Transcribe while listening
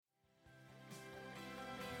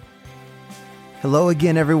Hello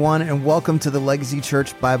again, everyone, and welcome to the Legacy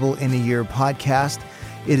Church Bible in a Year podcast.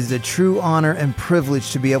 It is a true honor and privilege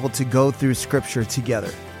to be able to go through Scripture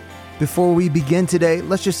together. Before we begin today,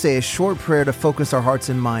 let's just say a short prayer to focus our hearts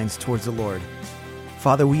and minds towards the Lord.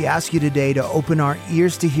 Father, we ask you today to open our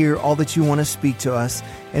ears to hear all that you want to speak to us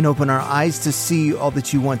and open our eyes to see all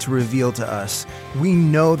that you want to reveal to us. We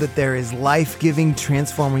know that there is life-giving,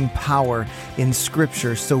 transforming power in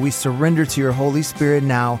Scripture, so we surrender to your Holy Spirit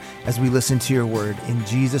now as we listen to your word. In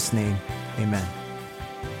Jesus' name, amen.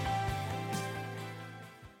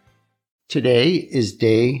 Today is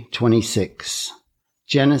day 26,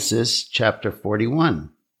 Genesis chapter 41.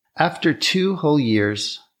 After 2 whole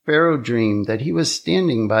years, Pharaoh dreamed that he was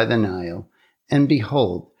standing by the Nile, and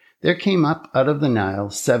behold, there came up out of the Nile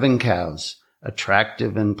 7 cows,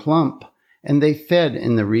 attractive and plump, and they fed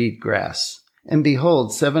in the reed grass. And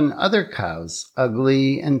behold, 7 other cows,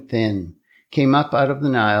 ugly and thin, came up out of the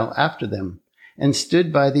Nile after them, and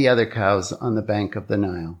stood by the other cows on the bank of the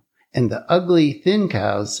Nile. And the ugly, thin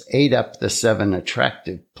cows ate up the 7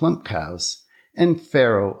 attractive, plump cows, and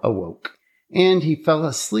Pharaoh awoke. And he fell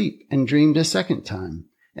asleep and dreamed a second time.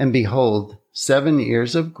 And behold, 7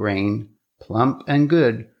 ears of grain, plump and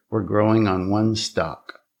good, were growing on one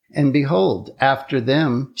stalk. And behold, after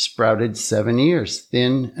them sprouted 7 ears,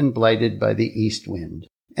 thin and blighted by the east wind.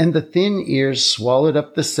 And the thin ears swallowed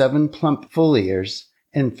up the 7 plump full ears,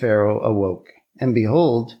 and Pharaoh awoke. And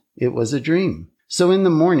behold, it was a dream. So in the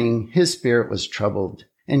morning his spirit was troubled,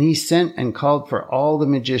 and he sent and called for all the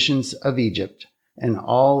magicians of Egypt, and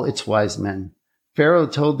all its wise men. Pharaoh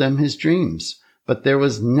told them his dreams, but there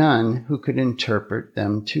was none who could interpret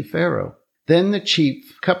them to Pharaoh. Then the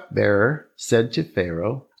chief cupbearer said to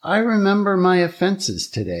Pharaoh, I remember my offenses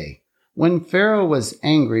today. When Pharaoh was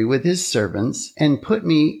angry with his servants and put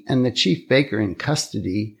me and the chief baker in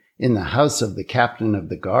custody in the house of the captain of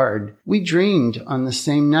the guard, we dreamed on the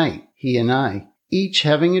same night, he and I, each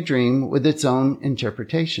having a dream with its own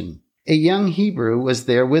interpretation. A young Hebrew was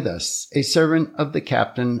there with us, a servant of the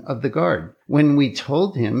captain of the guard. When we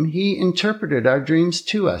told him, he interpreted our dreams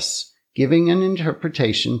to us, giving an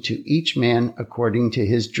interpretation to each man according to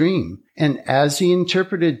his dream. And as he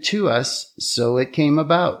interpreted to us, so it came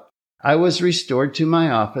about. I was restored to my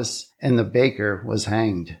office, and the baker was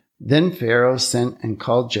hanged. Then Pharaoh sent and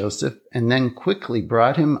called Joseph, and then quickly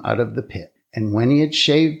brought him out of the pit. And when he had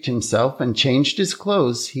shaved himself and changed his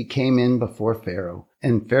clothes, he came in before Pharaoh.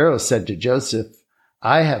 And Pharaoh said to Joseph,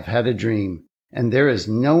 I have had a dream, and there is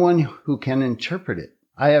no one who can interpret it.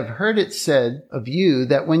 I have heard it said of you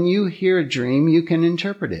that when you hear a dream, you can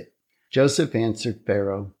interpret it. Joseph answered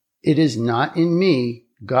Pharaoh, It is not in me.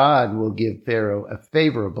 God will give Pharaoh a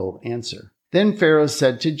favorable answer. Then Pharaoh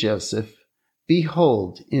said to Joseph,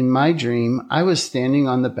 Behold, in my dream I was standing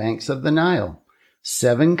on the banks of the Nile.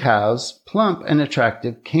 7 cows, plump and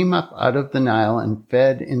attractive, came up out of the Nile and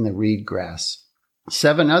fed in the reed grass.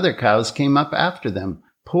 7 other cows came up after them,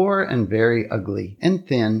 poor and very ugly and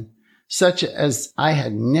thin, such as I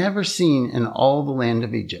had never seen in all the land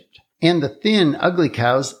of Egypt. And the thin, ugly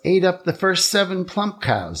cows ate up the first 7 plump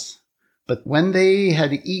cows. But when they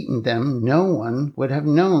had eaten them, no one would have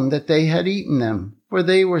known that they had eaten them, for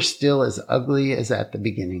they were still as ugly as at the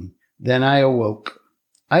beginning. Then I awoke.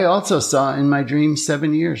 I also saw in my dream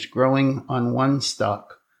 7 ears growing on one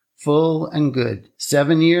stalk, full and good.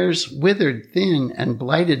 7 ears, withered, thin, and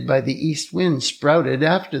blighted by the east wind, sprouted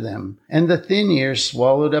after them. And the thin ears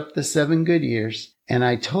swallowed up the 7 good ears. And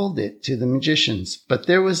I told it to the magicians, but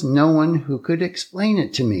there was no one who could explain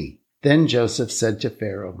it to me. Then Joseph said to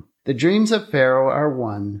Pharaoh, The dreams of Pharaoh are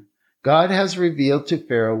one. God has revealed to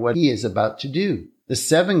Pharaoh what he is about to do. The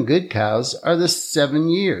 7 good cows are the 7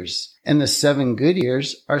 years, and the 7 good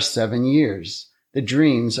ears are 7 years. The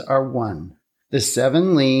dreams are one. The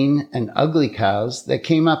 7 lean and ugly cows that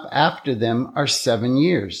came up after them are 7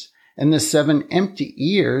 years, and the 7 empty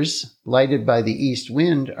ears, blighted by the east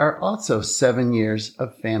wind, are also 7 years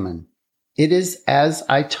of famine. It is as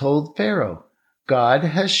I told Pharaoh. God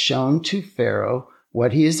has shown to Pharaoh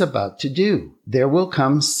what he is about to do. There will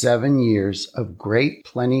come 7 years of great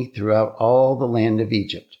plenty throughout all the land of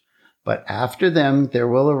Egypt. But after them there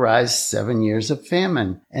will arise 7 years of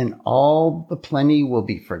famine, and all the plenty will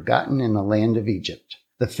be forgotten in the land of Egypt.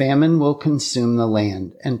 The famine will consume the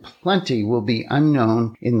land, and plenty will be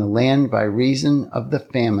unknown in the land by reason of the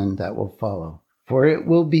famine that will follow. For it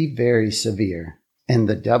will be very severe. And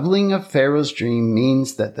the doubling of Pharaoh's dream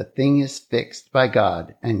means that the thing is fixed by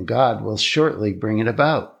God, and God will shortly bring it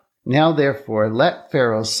about. Now therefore let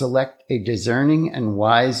Pharaoh select a discerning and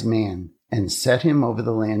wise man, and set him over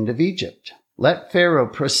the land of Egypt. Let Pharaoh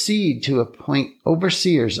proceed to appoint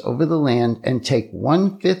overseers over the land and take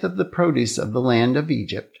 1/5 of the produce of the land of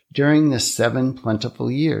Egypt during the 7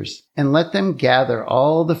 plentiful years, and let them gather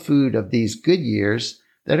all the food of these good years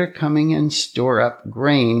that are coming and store up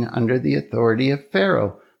grain under the authority of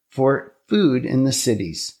Pharaoh for food in the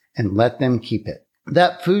cities, and let them keep it.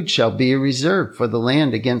 That food shall be a reserve for the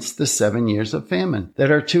land against the 7 years of famine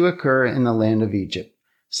that are to occur in the land of Egypt,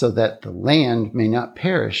 so that the land may not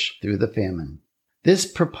perish through the famine. This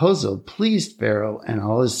proposal pleased Pharaoh and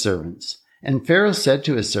all his servants. And Pharaoh said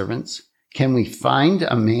to his servants, "Can we find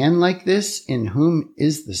a man like this in whom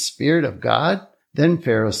is the Spirit of God?" Then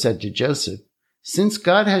Pharaoh said to Joseph, "Since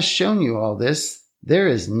God has shown you all this, there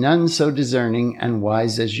is none so discerning and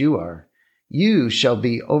wise as you are. You shall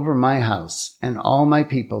be over my house, and all my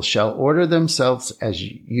people shall order themselves as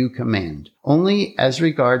you command. Only as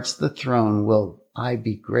regards the throne will I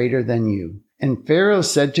be greater than you." And Pharaoh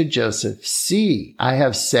said to Joseph, "See, I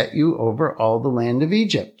have set you over all the land of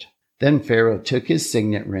Egypt." Then Pharaoh took his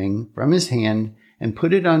signet ring from his hand and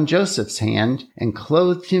put it on Joseph's hand and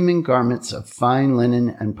clothed him in garments of fine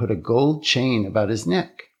linen and put a gold chain about his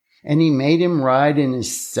neck. And he made him ride in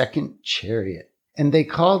his second chariot. And they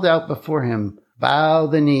called out before him, "Bow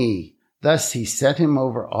the knee." Thus he set him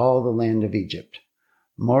over all the land of Egypt.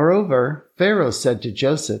 Moreover, Pharaoh said to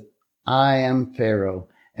Joseph, "I am Pharaoh,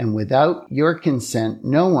 and without your consent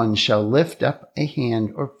no one shall lift up a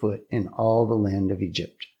hand or foot in all the land of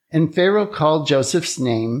Egypt." And Pharaoh called Joseph's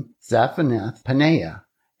name Zaphenath-Paneah,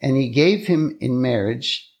 and he gave him in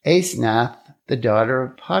marriage Asenath, the daughter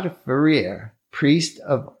of Potiphar, priest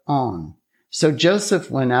of On. So Joseph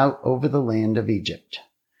went out over the land of Egypt.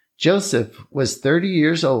 Joseph was 30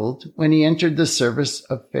 years old when he entered the service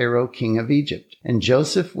of Pharaoh, king of Egypt. And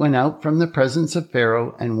Joseph went out from the presence of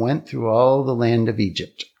Pharaoh and went through all the land of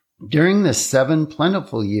Egypt. During the 7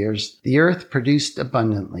 plentiful years, the earth produced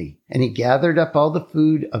abundantly, and he gathered up all the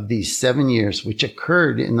food of these 7 years which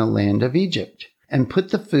occurred in the land of Egypt, and put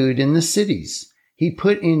the food in the cities. He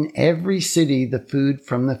put in every city the food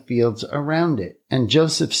from the fields around it, and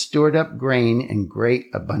Joseph stored up grain in great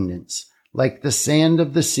abundance, like the sand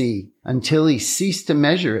of the sea, until he ceased to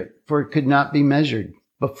measure it, for it could not be measured.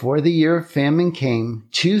 Before the year of famine came,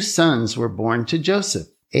 2 sons were born to Joseph.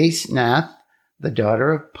 Asenath, the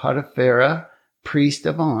daughter of Potiphar, priest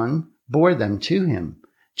of On, bore them to him.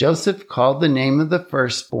 Joseph called the name of the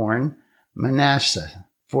firstborn Manasseh,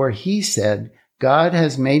 for he said, "God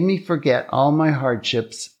has made me forget all my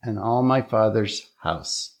hardships and all my father's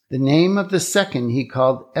house." The name of the second he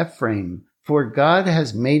called Ephraim, for God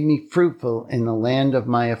has made me fruitful in the land of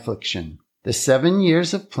my affliction. The 7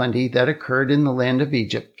 years of plenty that occurred in the land of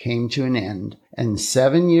Egypt came to an end, and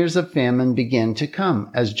 7 years of famine began to come,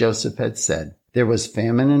 as Joseph had said. There was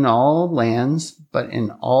famine in all lands, but in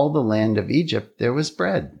all the land of Egypt there was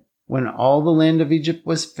bread. When all the land of Egypt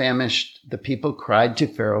was famished, the people cried to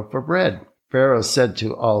Pharaoh for bread. Pharaoh said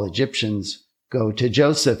to all Egyptians, "Go to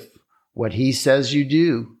Joseph. What he says you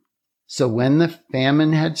do." So when the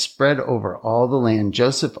famine had spread over all the land,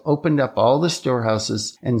 Joseph opened up all the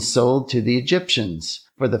storehouses and sold to the Egyptians,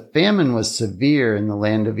 for the famine was severe in the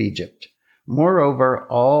land of Egypt. Moreover,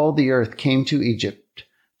 all the earth came to Egypt,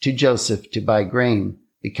 to Joseph to buy grain,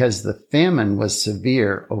 because the famine was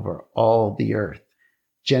severe over all the earth.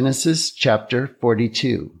 Genesis chapter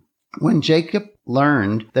 42. When Jacob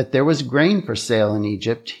learned that there was grain for sale in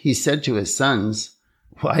Egypt, he said to his sons,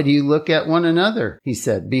 "Why do you look at one another?" He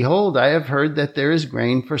said, "Behold, I have heard that there is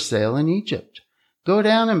grain for sale in Egypt. Go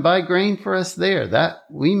down and buy grain for us there, that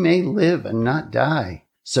we may live and not die."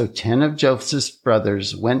 So 10 of Joseph's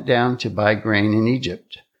brothers went down to buy grain in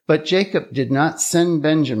Egypt. But Jacob did not send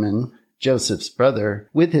Benjamin, Joseph's brother,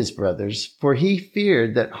 with his brothers, for he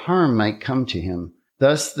feared that harm might come to him.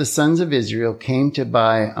 Thus the sons of Israel came to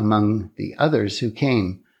buy among the others who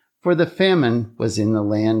came, for the famine was in the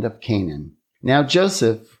land of Canaan. Now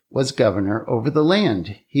Joseph was governor over the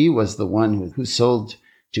land. He was the one who sold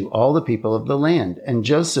to all the people of the land. And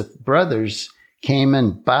Joseph's brothers came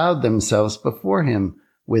and bowed themselves before him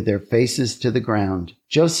with their faces to the ground.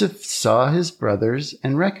 Joseph saw his brothers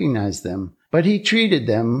and recognized them, but he treated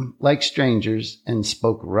them like strangers and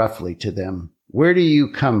spoke roughly to them. "Where do you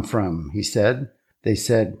come from?" he said. They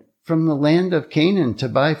said, "From the land of Canaan to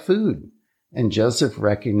buy food." And Joseph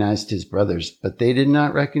recognized his brothers, but they did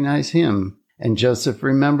not recognize him. And Joseph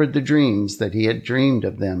remembered the dreams that he had dreamed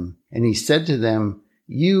of them. And he said to them,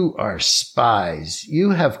 "You are spies.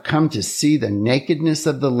 You have come to see the nakedness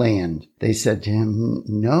of the land." They said to him,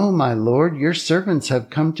 "No, my lord, your servants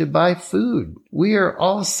have come to buy food. We are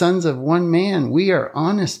all sons of one man. We are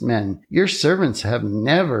honest men. Your servants have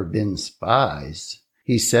never been spies."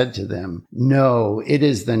 He said to them, "No, it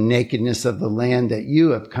is the nakedness of the land that you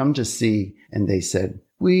have come to see." And they said,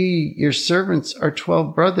 "We, your servants, are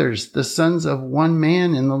 12 brothers, the sons of one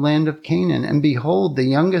man in the land of Canaan. And behold, the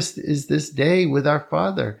youngest is this day with our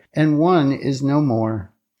father, and one is no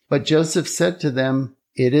more." But Joseph said to them,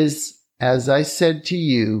 "It is as I said to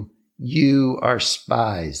you, you are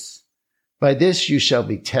spies. By this you shall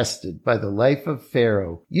be tested, by the life of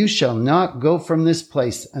Pharaoh. You shall not go from this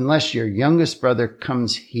place unless your youngest brother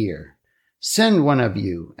comes here. Send one of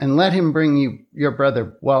you, and let him bring you your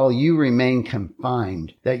brother while you remain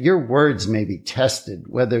confined, that your words may be tested,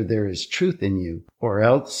 whether there is truth in you. Or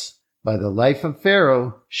else, by the life of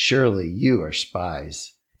Pharaoh, surely you are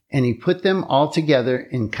spies." And he put them all together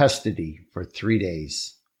in custody for 3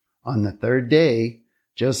 days. On the 3rd day,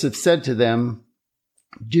 Joseph said to them,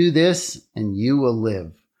 "Do this, and you will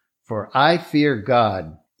live. For I fear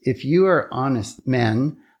God. If you are honest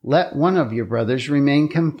men, let one of your brothers remain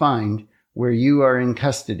confined where you are in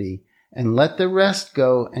custody, and let the rest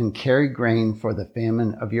go and carry grain for the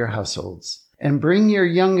famine of your households. And bring your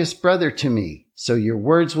youngest brother to me, so your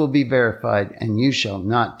words will be verified, and you shall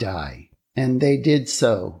not die." And they did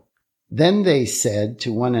so. Then they said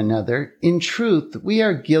to one another, "In truth, we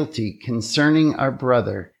are guilty concerning our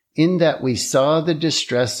brother, in that we saw the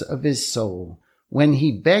distress of his soul when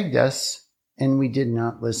he begged us, and we did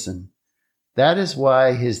not listen. That is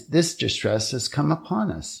why this distress has come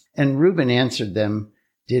upon us." And Reuben answered them,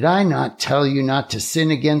 "Did I not tell you not to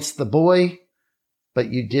sin against the boy?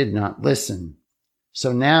 But you did not listen.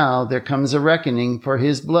 So now there comes a reckoning for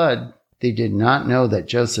his blood." They did not know that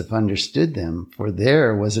Joseph understood them, for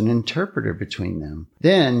there was an interpreter between them.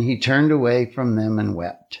 Then he turned away from them and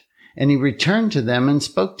wept. And he returned to them and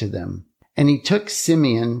spoke to them. And he took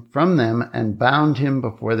Simeon from them and bound him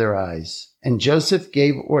before their eyes. And Joseph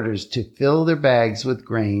gave orders to fill their bags with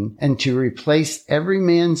grain, and to replace every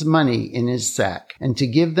man's money in his sack, and to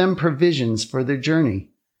give them provisions for their journey.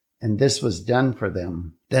 And this was done for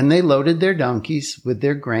them. Then they loaded their donkeys with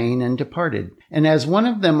their grain and departed. And as one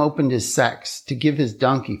of them opened his sacks to give his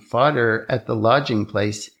donkey fodder at the lodging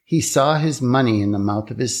place, he saw his money in the mouth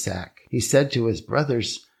of his sack. He said to his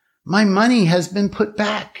brothers, "My money has been put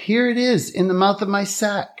back. Here it is in the mouth of my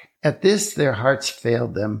sack." At this their hearts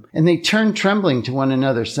failed them, and they turned trembling to one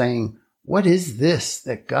another, saying, "What is this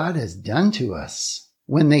that God has done to us?"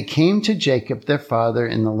 When they came to Jacob their father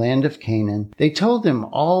in the land of Canaan, they told him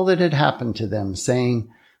all that had happened to them, saying,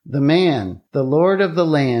 "The man, the Lord of the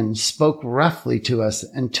land, spoke roughly to us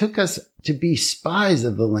and took us to be spies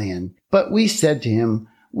of the land. But we said to him,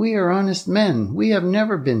 'We are honest men. We have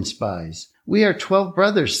never been spies. We are 12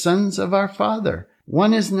 brothers, sons of our father.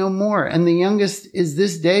 One is no more, and the youngest is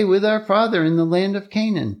this day with our father in the land of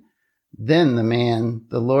Canaan.' Then the man,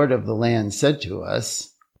 the Lord of the land, said to us,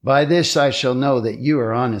 'By this I shall know that you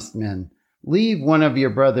are honest men. Leave one of your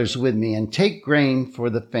brothers with me, and take grain for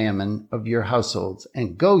the famine of your households,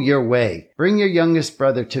 and go your way. Bring your youngest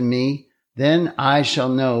brother to me. Then I shall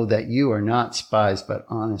know that you are not spies, but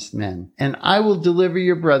honest men. And I will deliver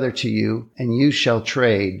your brother to you, and you shall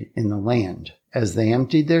trade in the land.' As they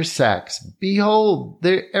emptied their sacks, behold,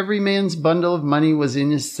 every man's bundle of money was in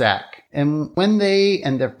his sack. And when they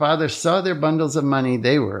and their father saw their bundles of money,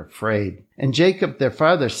 they were afraid. And Jacob their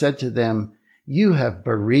father said to them, 'You have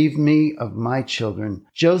bereaved me of my children.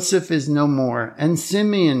 Joseph is no more, and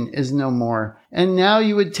Simeon is no more, and now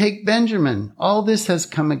you would take Benjamin. All this has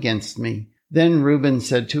come against me.' Then Reuben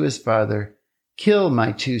said to his father, 'Kill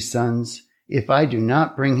my 2 sons, if I do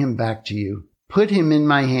not bring him back to you. Put him in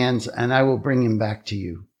my hands, and I will bring him back to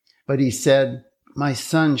you.' But he said, 'My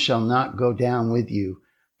son shall not go down with you,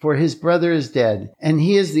 for his brother is dead, and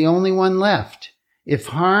he is the only one left. If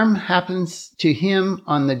harm happens to him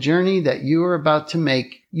on the journey that you are about to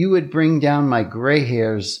make, you would bring down my gray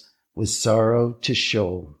hairs with sorrow to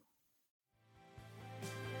Sheol.'"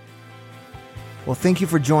 Well, thank you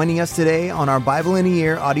for joining us today on our Bible in a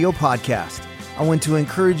Year audio podcast. I want to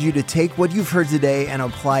encourage you to take what you've heard today and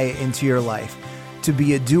apply it into your life, to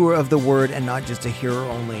be a doer of the word and not just a hearer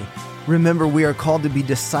only. Remember, we are called to be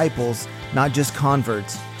disciples, not just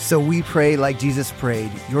converts. So we pray like Jesus prayed,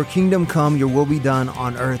 "Your kingdom come, your will be done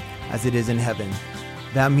on earth as it is in heaven."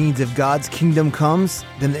 That means if God's kingdom comes,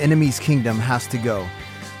 then the enemy's kingdom has to go.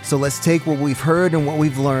 So let's take what we've heard and what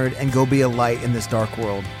we've learned and go be a light in this dark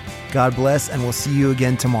world. God bless, and we'll see you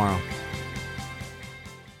again tomorrow.